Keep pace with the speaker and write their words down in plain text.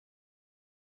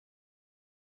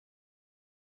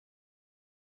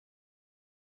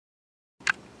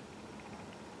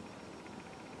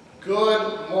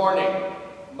Good morning.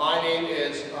 My name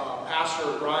is Pastor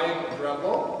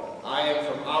Drevlow. I am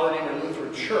from our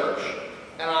Lutheran Church,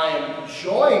 and I am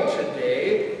joined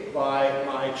today by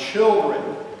my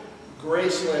children,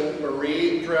 Gracelyn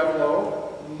Marie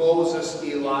Drevlow, Moses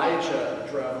Elijah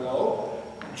Drevlow,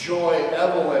 Joy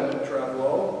Evelyn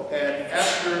Drevlow, and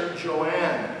Esther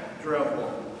Joanne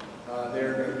Drevlow.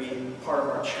 They're going to be part of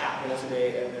our chapel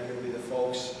today, and they're going to be the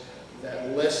folks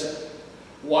that listen.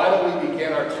 Why don't we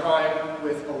begin our time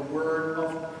with a word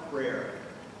of prayer?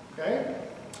 Okay?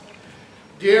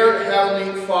 Dear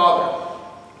Heavenly Father,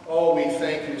 oh, we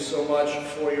thank you so much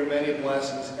for your many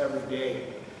blessings every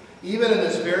day. Even in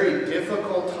this very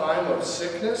difficult time of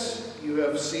sickness, you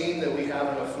have seen that we have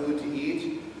enough food to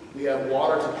eat, we have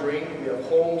water to drink, we have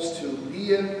homes to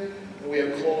be in, and we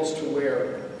have clothes to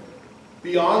wear.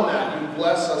 Beyond that, you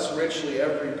bless us richly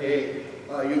every day.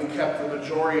 You've kept the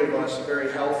majority of us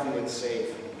very healthy and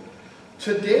safe.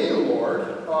 Today, Lord,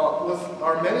 with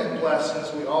our many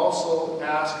blessings, we also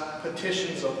ask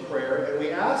petitions of prayer, and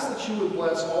we ask that you would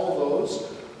bless all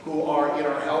those who are in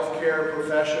our healthcare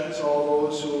professions, all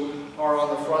those who are on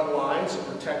the front lines of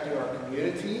protecting our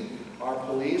community, our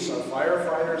police, our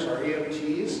firefighters, our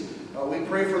EMTs. We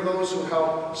pray for those who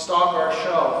help stock our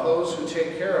shelves, those who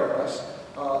take care of us.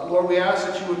 Lord, we ask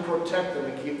that you would protect them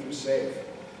and keep them safe.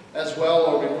 As well,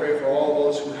 Lord, we pray for all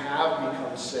those who have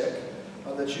become sick,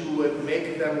 that you would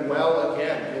make them well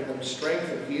again, give them strength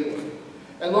and healing.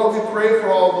 And Lord, we pray for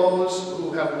all those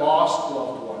who have lost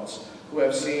loved ones, who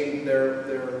have seen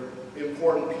their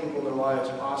important people in their lives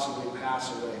possibly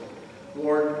pass away.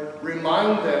 Lord,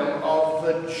 remind them of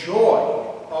the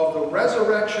joy of the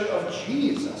resurrection of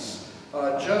Jesus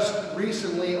just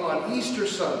recently on Easter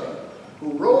Sunday,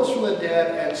 who rose from the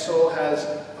dead and so has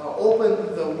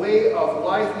opened the way of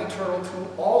life eternal to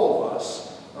all of us.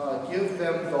 Give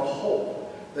them the hope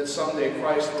that someday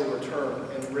Christ will return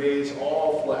and raise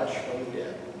all flesh from the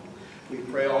dead. We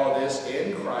pray all this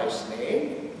in Christ's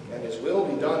name, and his will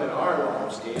be done in our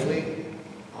lives daily.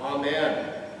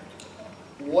 Amen.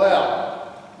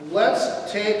 Well,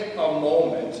 let's take a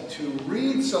moment to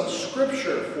read some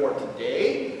scripture for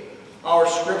today. Our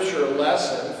scripture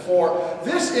lesson for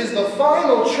this is the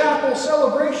final chapel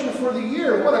celebration for the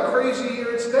year. What a crazy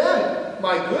year it's been.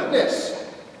 My goodness.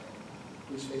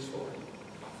 Please face forward.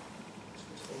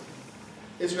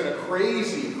 It's been a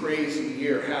crazy, crazy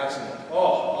year, hasn't it? Oh,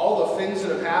 all the things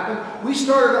that have happened. We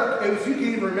started out, if you can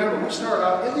even remember, we started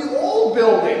out in the old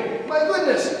building. My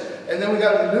goodness. And then we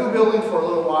got a new building for a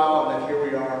little while, and then here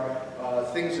we are.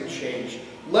 Things have changed.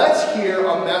 Let's hear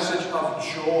a message of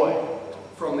joy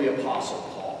from the Apostle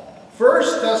Paul.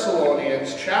 1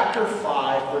 Thessalonians chapter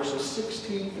 5, verses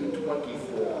 16 through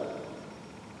 24.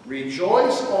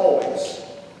 Rejoice always.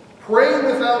 Pray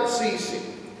without ceasing.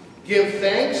 Give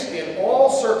thanks in all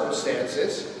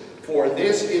circumstances, for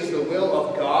this is the will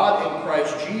of God in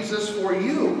Christ Jesus for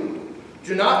you.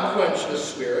 Do not quench the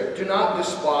Spirit. Do not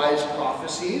despise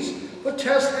prophecies, but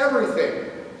test everything.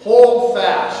 Hold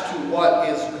fast to what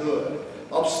is good.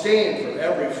 Abstain from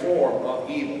every form of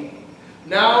evil.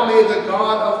 Now may the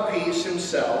God of peace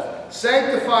himself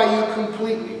sanctify you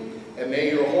completely, and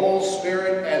may your whole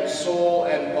spirit and soul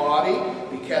and body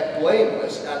be kept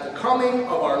blameless at the coming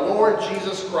of our Lord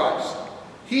Jesus Christ.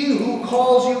 He who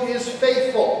calls you is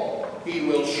faithful. He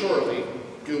will surely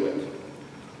do it.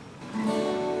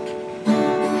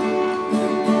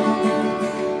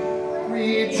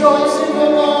 Rejoice in the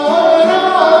Lord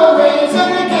always,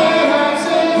 and again I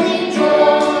say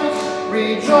rejoice.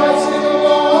 Rejoice in the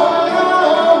Lord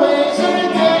always, and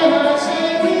again I say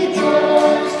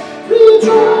rejoice.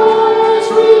 Rejoice,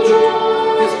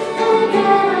 rejoice, and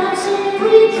again I say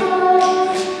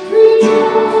rejoice.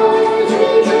 Rejoice,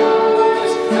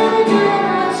 rejoice, and again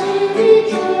I say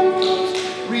rejoice.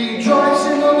 Rejoice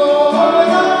in the Lord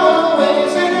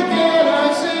always, and again I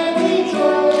say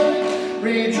rejoice.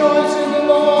 Rejoice in the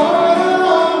Lord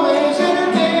always, and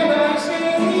again I say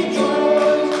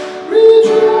rejoice.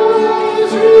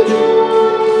 Rejoice,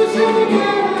 rejoice, and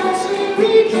again I say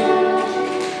rejoice.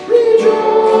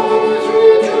 Rejoice,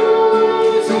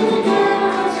 rejoice, and again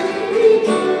I say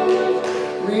rejoice.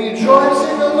 Rejoice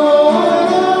in the Lord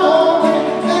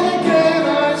always, and again I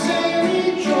say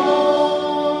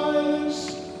rejoice.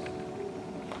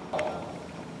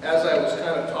 As I was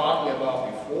kind of talking about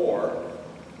before,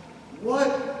 what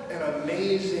an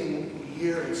amazing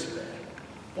year it's been,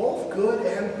 both good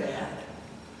and bad.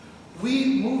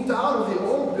 We moved out of the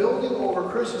old building over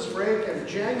Christmas break, and in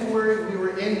January we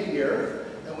were in here,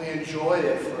 and we enjoyed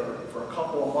it for a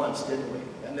couple of months, didn't we?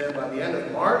 And then by the end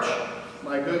of March,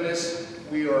 my goodness,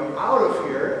 we are out of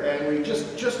here, and we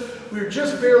were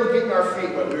just barely getting our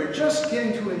feet wet. We were just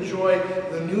getting to enjoy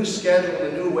the new schedule,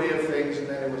 the new way of things, and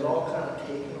then it was all kind of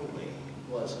taken away,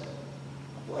 wasn't it?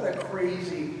 What a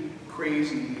crazy,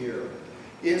 crazy year.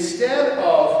 Instead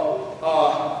of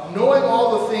knowing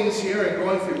all the things here and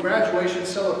going through graduation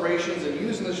celebrations and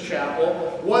using this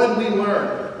chapel, what did we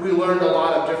learn? We learned a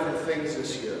lot of different things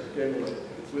this year, didn't we?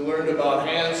 We learned about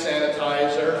hand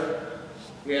sanitizer,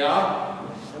 yeah?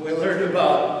 And we learned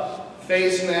about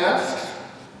face masks,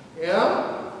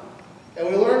 yeah? And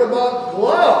we learned about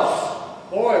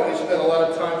gloves. Boy, we spent a lot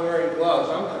of time wearing gloves.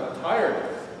 I'm kind of tired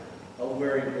of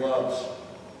wearing gloves.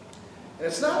 And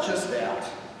it's not just that.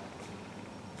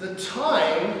 The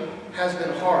time has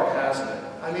been hard, hasn't it?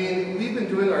 I mean, we've been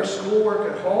doing our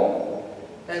schoolwork at home,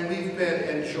 and we've been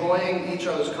enjoying each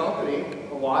other's company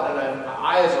a lot, and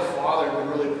I as a father, am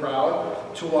really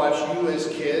proud to watch you as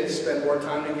kids spend more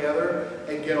time together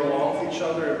and get along with each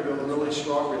other and build really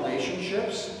strong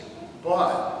relationships.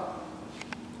 But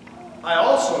I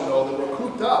also know that we're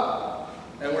cooped up,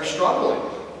 and we're struggling.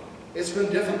 It's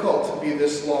been difficult to be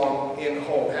this long in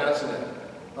home, hasn't it?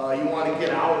 You want to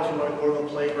get out, you want to go to the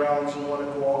playgrounds, you want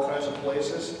to go all kinds of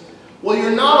places. Well,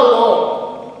 you're not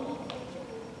alone.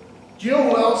 Do you know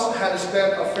who else had to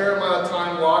spend a fair amount of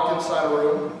time locked inside a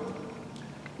room?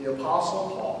 The Apostle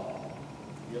Paul.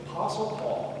 The Apostle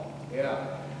Paul,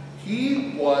 yeah.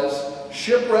 He was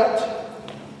shipwrecked.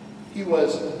 He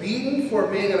was beaten for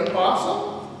being an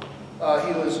apostle.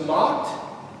 He was mocked.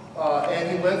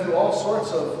 And he went through all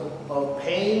sorts of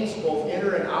pains, both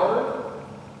inner and outer.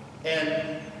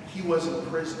 And he was in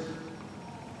prison.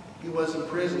 He was in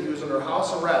prison. He was under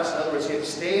house arrest. In other words, he had to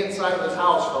stay inside of his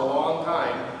house for a long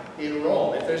time in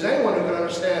Rome. If there's anyone who can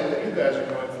understand what you guys are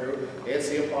going through, it's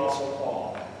the Apostle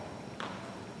Paul.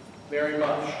 Very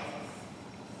much.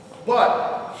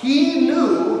 But he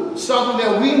knew something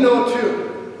that we know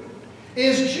too.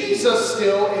 Is Jesus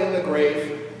still in the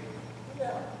grave?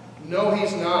 No,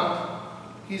 he's not.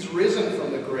 He's risen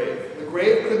from the grave. The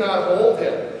grave could not hold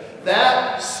him.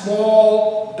 That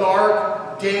small,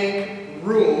 dark, dank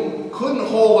room couldn't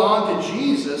hold on to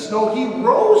Jesus. No, he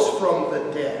rose from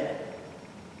the dead.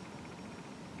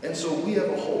 And so we have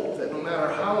a hope that no matter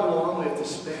how long we have to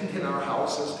spend in our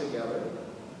houses together,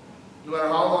 no matter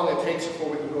how long it takes before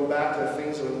we can go back to the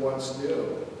things that we once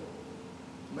knew,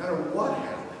 no matter what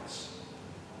happens,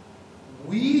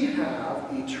 we have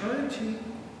eternity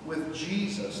with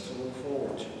Jesus to look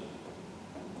forward to.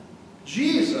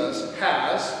 Jesus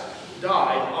has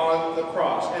died on the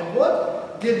cross. And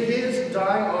what did his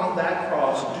dying on that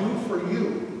cross do for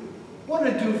you? What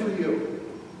did it do for you?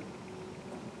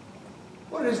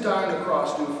 What did his dying on the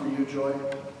cross do for you, Joy?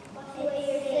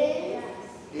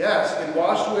 Yes, it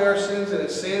washed away our sins and it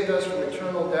saved us from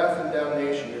eternal death and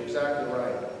damnation. You're exactly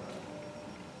right.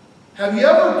 Have you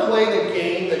ever played a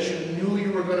game that you knew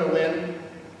you were going to win?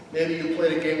 Maybe you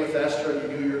played a game with Esther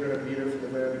and you knew you were going to beat her from the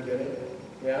very beginning.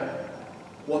 Yeah?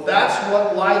 Well, that's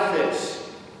what life is.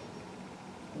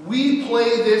 We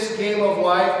play this game of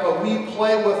life, but we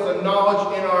play with the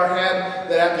knowledge in our head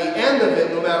that at the end of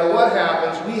it, no matter what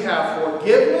happens, we have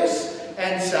forgiveness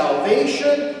and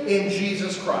salvation in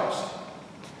Jesus Christ.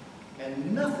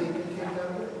 And nothing can take that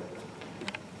away.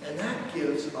 And that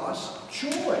gives us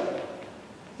joy.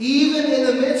 Even in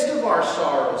the midst of our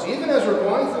sorrows, even as we're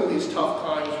going through these tough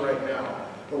times right now,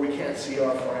 where we can't see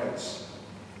our friends,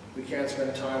 we can't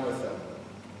spend time with them.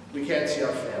 We can't see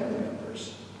our family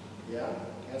members. Yeah?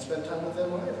 Can't spend time with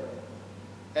them either.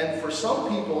 And for some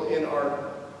people in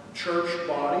our church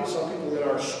body, some people in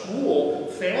our school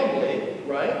family,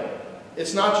 right?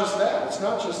 It's not just that. It's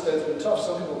not just that it's been tough.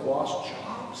 Some people have lost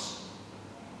jobs.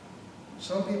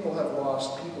 Some people have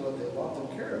lost people that they loved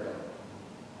and cared about.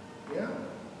 Yeah?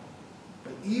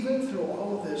 But even through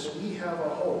all of this, we have a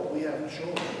hope. We have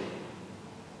joy.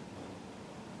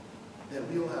 That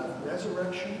we will have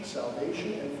resurrection,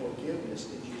 salvation, and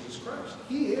forgiveness in Jesus Christ.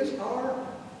 He is our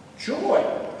joy.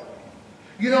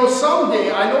 You know, someday,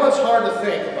 I know it's hard to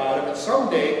think about it, but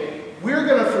someday we're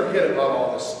going to forget about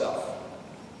all this stuff.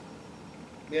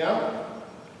 Yeah?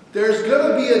 There's going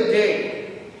to be a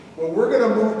day where we're going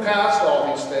to move past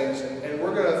all these things and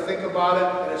we're going to think about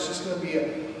it, and it's just going to be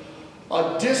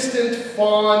a distant,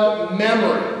 fond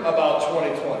memory about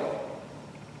 2020.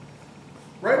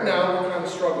 Right now, we're kind of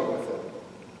struggling with it.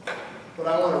 But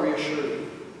I want to reassure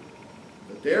you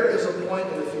that there is a point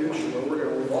in the future where we're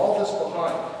going to leave all this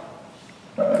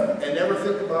behind and never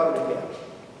think about it again.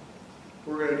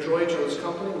 We're going to enjoy each other's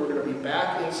company. We're going to be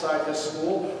back inside this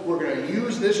school. We're going to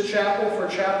use this chapel for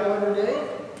chapel every day.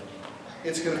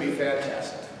 It's going to be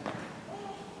fantastic.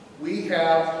 We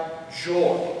have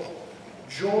joy.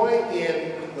 joy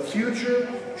in the future,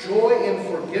 joy in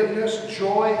forgiveness,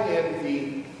 joy in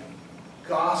the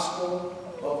gospel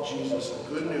of Jesus, the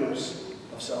good news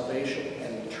of salvation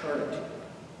and eternity.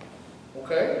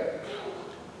 Okay?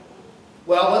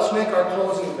 Well, let's make our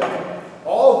closing event.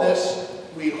 All of this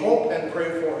we hope and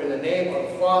pray for in the name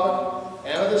of the Father,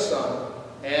 and of the Son,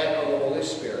 and of the Holy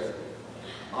Spirit.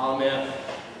 Amen.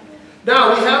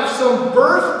 Now, we have some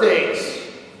birthdays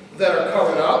that are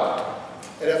coming up.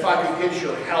 And if I could get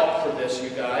your help for this,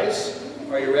 you guys.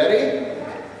 Are you ready?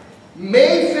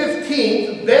 May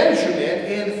 15th, Benjamin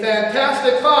in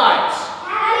Fantastic Fives.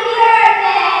 Happy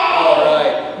birthday! All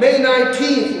right. May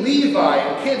 19th, Levi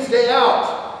in Kids Day Out.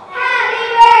 Happy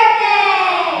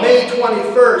birthday! May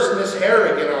 21st, Miss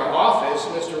Herrick in our office,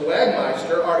 Mr.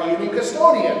 Wagmeister, our evening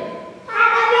custodian.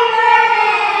 Happy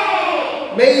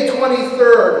birthday! May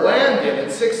 23rd, Landon in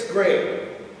 6th grade.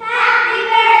 Happy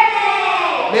birthday!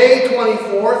 May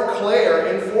 24th, Claire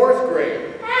in 4th grade.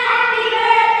 Happy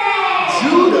birthday!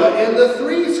 Judah in the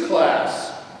 3s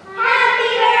class.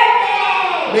 Happy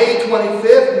birthday! May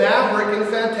 25th, Maverick in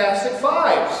Fantastic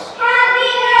Fives.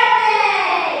 Happy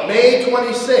birthday! May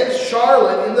 26th,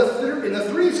 Charlotte in the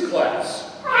 3s class.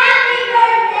 Happy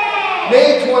birthday! May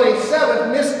 27th,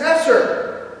 Miss Esser.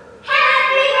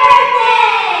 Happy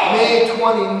birthday! May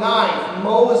 29th,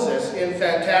 Moses in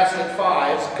Fantastic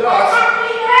Fives. Gus.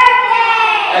 Happy birthday!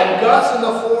 And Gus in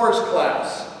the 4s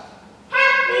class.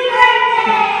 Happy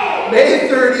birthday! May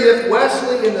 30th,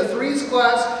 Wesley in the 3s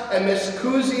class, and Miss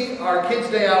Kuzi, our Kids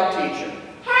Day Out teacher.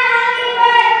 Happy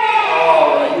birthday!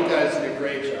 All right, you guys did a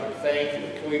great job. Thank you.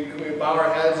 Can we bow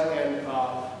our heads and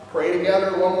pray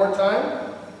together one more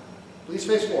time? Please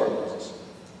face forward, Moses.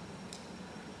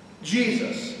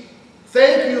 Jesus,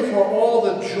 thank you for all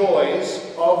the joys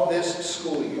of this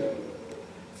school year.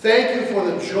 Thank you for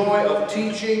the joy of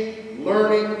teaching,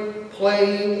 learning,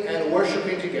 playing, and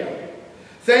worshiping together.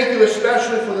 Thank you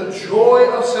especially for the joy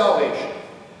of salvation.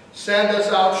 Send us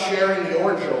out sharing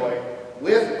your joy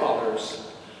with others.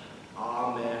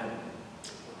 Amen.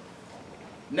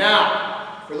 Now,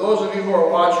 for those of you who are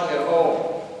watching at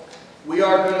home, we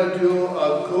are going to do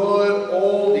a good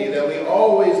oldie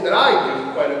that I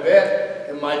do quite a bit,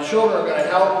 and my children are going to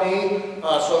help me.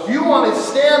 So if you want to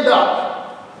stand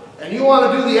up and you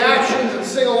want to do the actions and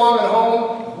sing along at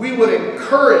home, we would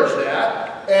encourage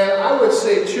that. And I would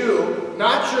say too,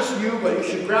 not just you, but you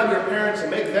should grab your parents and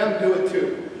make them do it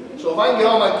too. So if I can get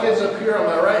all my kids up here on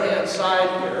my right-hand side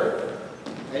here.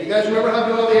 And you guys remember how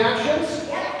to do all the actions?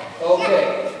 Yep.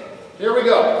 Okay. Here we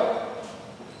go.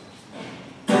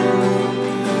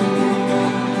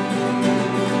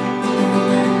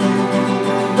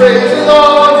 Praise the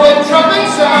Lord when trumpet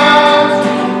sounds.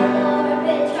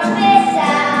 Trumpet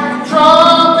sounds.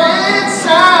 Trumpet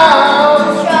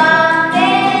sounds.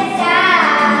 Trumpet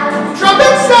sounds.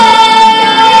 Trumpet sounds.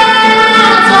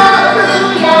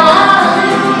 Hallelujah.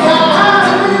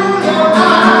 Hallelujah.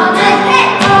 Hallelujah.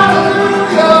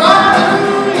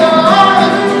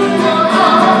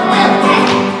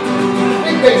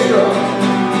 Big bass drum.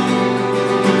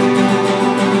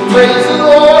 Praise the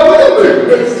Lord with a big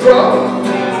bass drum.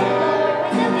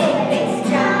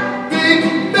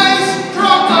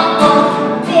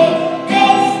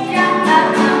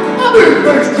 Big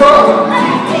bass drum. Big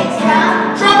bass drum.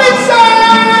 Trumpet sounds.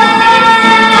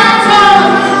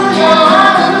 Hallelujah.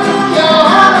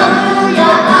 Hallelujah.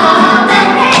 Hallelujah.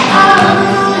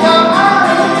 Hallelujah.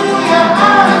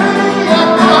 Hallelujah.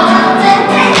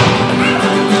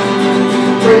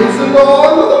 Praise the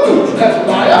Lord with a lute and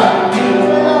lyre.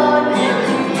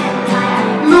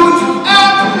 Lute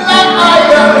and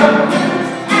lyre.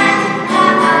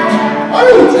 A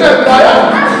lute and lyre.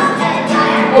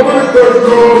 A big bass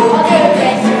drum.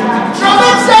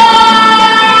 Trumpet sound.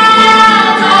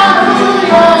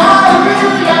 Hallelujah.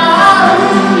 Hallelujah.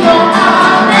 Hallelujah.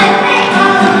 Hallelujah.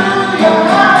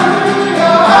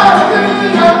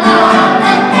 Hallelujah. Hallelujah.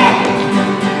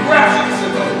 Crashing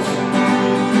cymbals.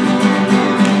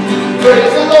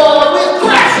 Praise the Lord with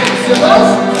crashing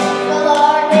cymbals.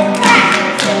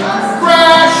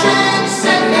 Crashing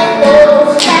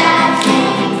cymbals.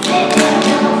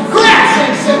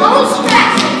 Crashing cymbals.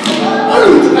 A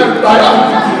lute and lyre.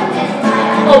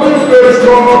 A big bass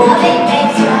drum.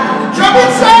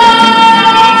 Trumpet sound.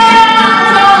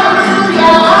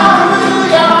 Hallelujah.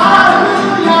 Hallelujah.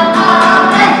 Hallelujah.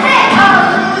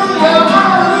 Hallelujah.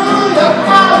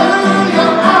 Hallelujah.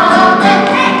 Hallelujah.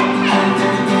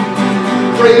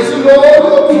 Praise the Lord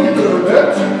with a cookie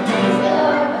clarinet.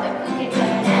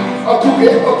 A cookie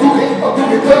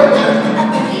clarinet.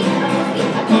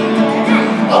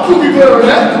 A cookie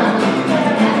clarinet.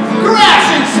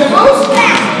 Crashing cymbals.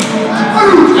 A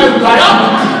lute and lyre.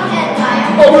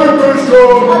 big bass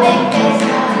drum. A big bass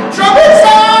drum. Trumpet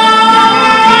sounds.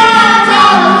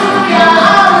 Hallelujah,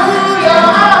 hallelujah,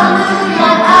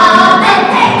 hallelujah. Amen.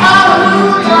 Hey.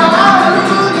 Hallelujah,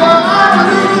 hallelujah,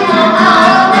 hallelujah.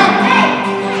 Amen.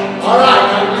 Hey. All right,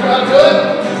 now you got good?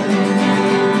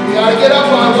 You got to get up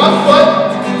on one foot.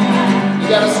 You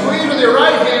got to squeeze with your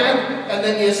right hand, and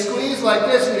then you squeeze like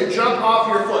this, and you jump off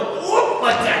your foot. Whoop,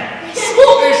 like that.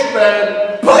 Schoolish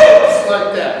bend. Pipes,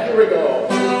 like that. Here we go.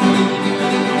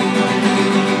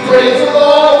 Praise the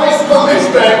Lord, we schoolish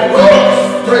bend.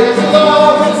 Pipes. Praise the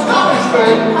Lord, we schoolish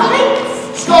bend. Pipes.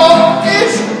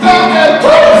 Schoolish bend and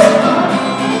pipes.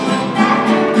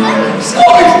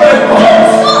 Schoolish bend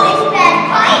pipes. Schoolish band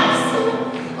pipes.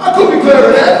 I could be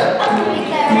clarinet. A big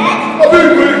clarinet. A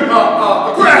big,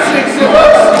 crashing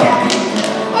cymbals.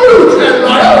 A huge A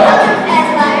headliner. little bass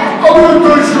lyre. A big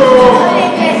bass drum. A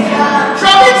big bass drum.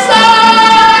 Trumpet sounds.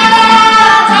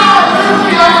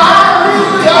 Hallelujah,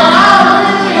 hallelujah,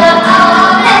 hallelujah.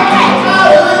 Amen. Hey.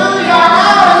 Hallelujah,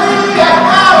 hallelujah,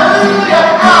 hallelujah.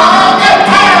 Amen.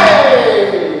 Hey.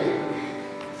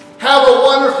 Have a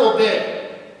wonderful day.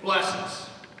 Blessings.